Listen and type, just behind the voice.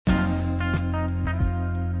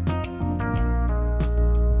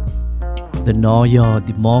The Know Your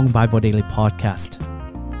The Mong Bible Daily Podcast.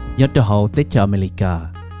 Nhớ từ hậu Tết cho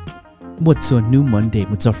America. Một số new Monday,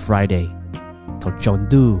 một số Friday. Thảo chọn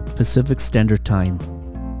du Pacific Standard Time.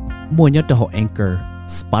 Mua nhớ từ hậu Anchor,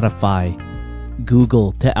 Spotify,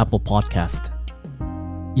 Google thế Apple Podcast.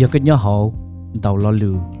 Nhớ cái nhớ hậu đào lo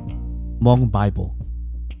lù Mong Bible.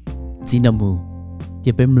 Chỉ nằm mù,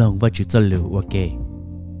 nhớ bếm lòng và chữ cho lù ok.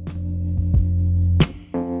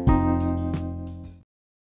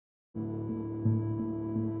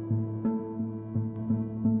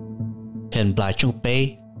 Henplais trong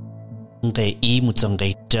bể, ngày ý một trong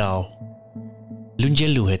ngày trào, luôn nhớ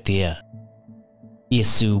lùi tia.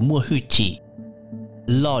 Giêsu mua hư chỉ,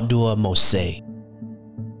 lo đua màu sệ.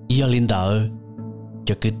 Do linh đạo,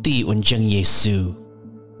 cho cứ ti uốn chân Giêsu,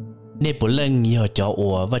 nên bữa lần nhờ cho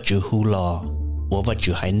ủa và chủ hu lò, ủa và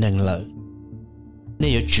chủ hãy nâng lợi.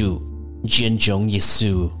 Nên nhờ chủ chuyên chống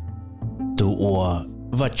Giêsu, tu ủa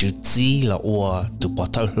và chủ chỉ là ủa tu bỏ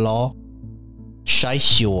thâu lo, sai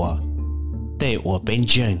xua. Tại ở bên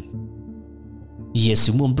chân,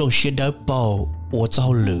 Giêsu muốn blong xe đá bao ở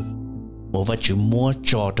trong lửa, ở và chú mua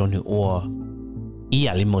cho trong nước ở, ý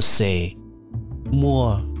là một xe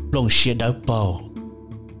mua blong xe đá bao,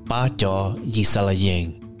 ba cho Giêsu là gì,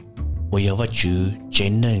 ở và chú chế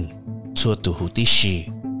nâng cho tu hữu tí sĩ,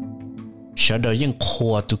 sau đó những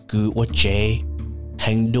khoa tu cứ ở chế,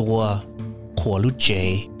 hành đua khoa lúc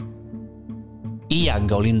chế, ý là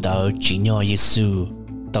ngầu linh đạo chỉ nhờ Giêsu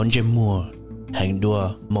tao chế mua hành đua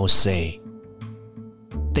màu sệ.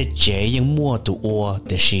 Tết chế những mua tụ ua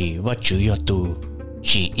để xì và chủ yếu tụ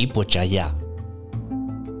chỉ ít bộ trả giá.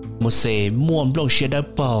 Một sệ mua blong xe đá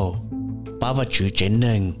bao, ba và chủ chế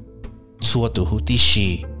nâng xua tụ hữu tí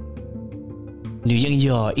xì. Nếu những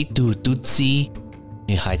giờ ít tụ chi,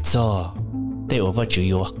 nếu hãy cho để ở và chủ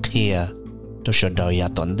yếu kia tôi sẽ đòi giá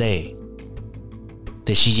tổn đề.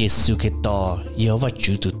 Để xì Giêsu cái to yếu và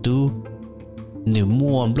chủ tụ nếu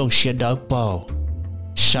mua blong xe đá bao,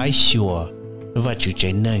 sai xua và chủ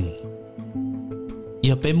chế nâng.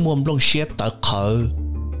 Giờ bé mua blong xe tạo khẩu,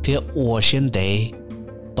 thì ua xuyên đế,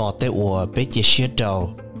 tỏ tế ua bé chế xe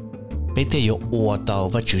đầu, bé thế yếu ua tàu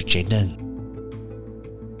và chủ chế nâng.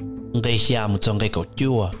 Ngày xa một trong ngày cổ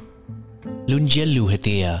chua, luôn dễ lưu hệ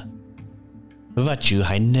tìa, và chủ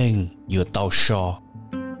hãy nâng yếu tàu sò.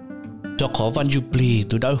 Cho khó văn dù bì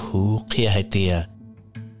tôi đã hữu khi hệ tìa.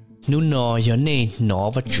 Nếu nó giờ này nó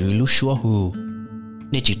và chú lúc xua hù,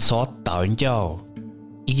 nên chỉ xót tạo nhau,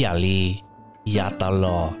 ý giả li, giả tạo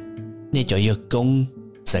lò, nên cho giờ công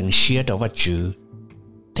dẫn xe đó và chú.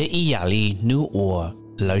 Thế ý giả li nếu ủa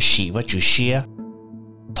lời sĩ và chú xe,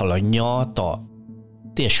 thảo lời nhỏ tỏ,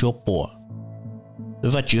 tìa xua bùa.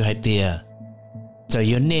 Và chú hay tìa, giờ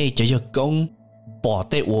giờ này cho giờ công bỏ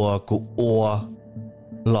tay ủa của ủa,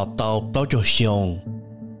 lọ tàu bao cho xiong,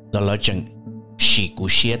 là lời chẳng sĩ của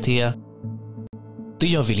xe thia.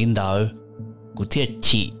 Tôi do vì linh đạo của thiết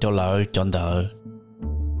chỉ cho lời chọn đỡ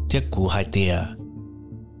thiết của hai tia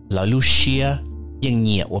lời lưu xe dân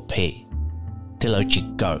nhẹ của phê thế lời chỉ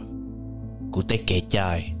cỡ của tay kẻ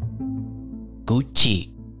trai của chỉ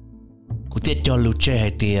của thiết cho lưu chơi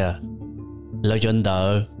hai tia lời chọn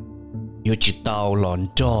đỡ yêu chỉ tàu lòn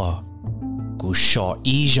cho của sọ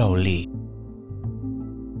ý giàu lì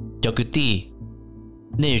cho cứ ti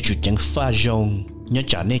nên chủ chẳng pha rong nhớ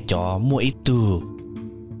trả nên cho mua ít tu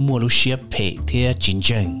mua lúc xếp phê thế chính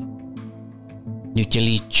chân nếu chỉ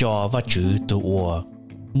lý cho và chủ tu ua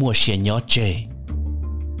mua xe nhỏ chê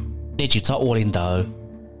nên chỉ cho ua lên tờ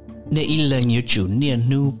nên ít lần nhớ chủ niên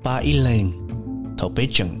nu ba ít lần thầu bế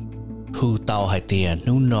chẳng hư tàu hay tiền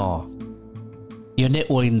nu nọ nhớ nên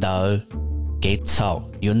ua lên tờ kế chào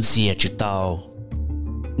yốn dìa chủ tàu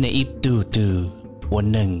nên ít tu tu ua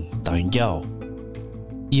nâng tàu nhau.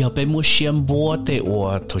 Giờ bé mua xem búa để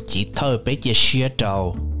ủa thổ chỉ thơ bé giờ xe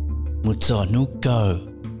đầu một giờ nụ cơ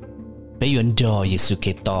bé yến đò Giêsu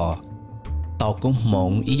kê to tao cũng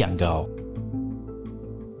mong ý dạng gạo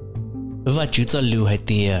và chú cho lưu hai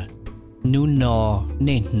tia nụ nọ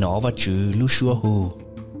nên nó và chú lưu xua hù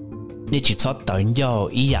nên chỉ cho tới nhau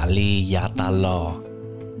ý giả li giả ta lò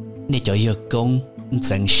nên cho giờ công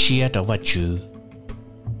dẫn xe đầu và chú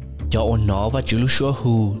cho ôn nó và chú lưu xua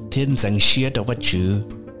hù thiên dẫn xe đầu và chú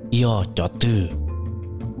do cho từ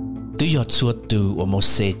do xua từ ở một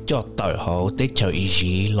xe cho tỏi hậu để chờ ý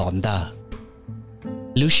gì lòn đa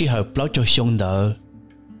lúc khi họ bao cho xong đỡ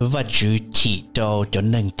và chú chỉ cho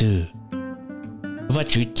nâng từ và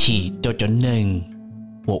chú chỉ cho nâng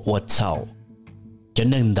của chậu cho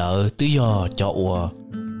nâng đỡ do cho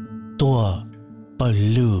tua bao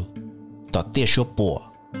lưu tỏ tia số bộ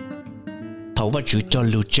thấu và chú cho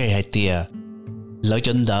lưu chơi hay tia lỡ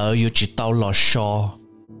chân đỡ yêu chỉ tao lò so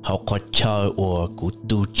họ có chơi của cụ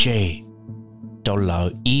tu chê cho lỡ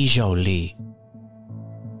ý giàu lì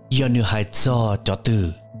giờ nữ hại cho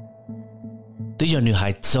từ giờ nữ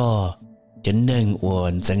hại cho nên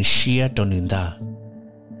uốn dẫn xia cho nữ ta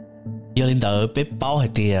giờ lên đó bé bao hay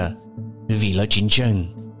tiệt vì là chiến tranh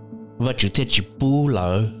và chủ thiết chỉ bù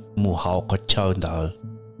lỡ mù họ có chơi đó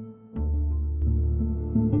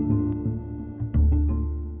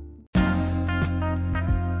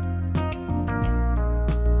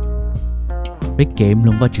biết game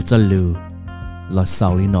luôn và chữ cho lù là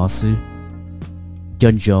sau lý nó sư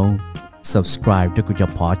dân dòng subscribe cho cái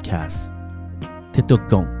podcast tiếp tục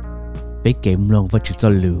cùng biết game luôn và chữ cho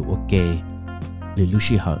lù ok lù lúc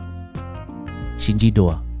xí hở xin chỉ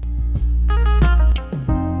đùa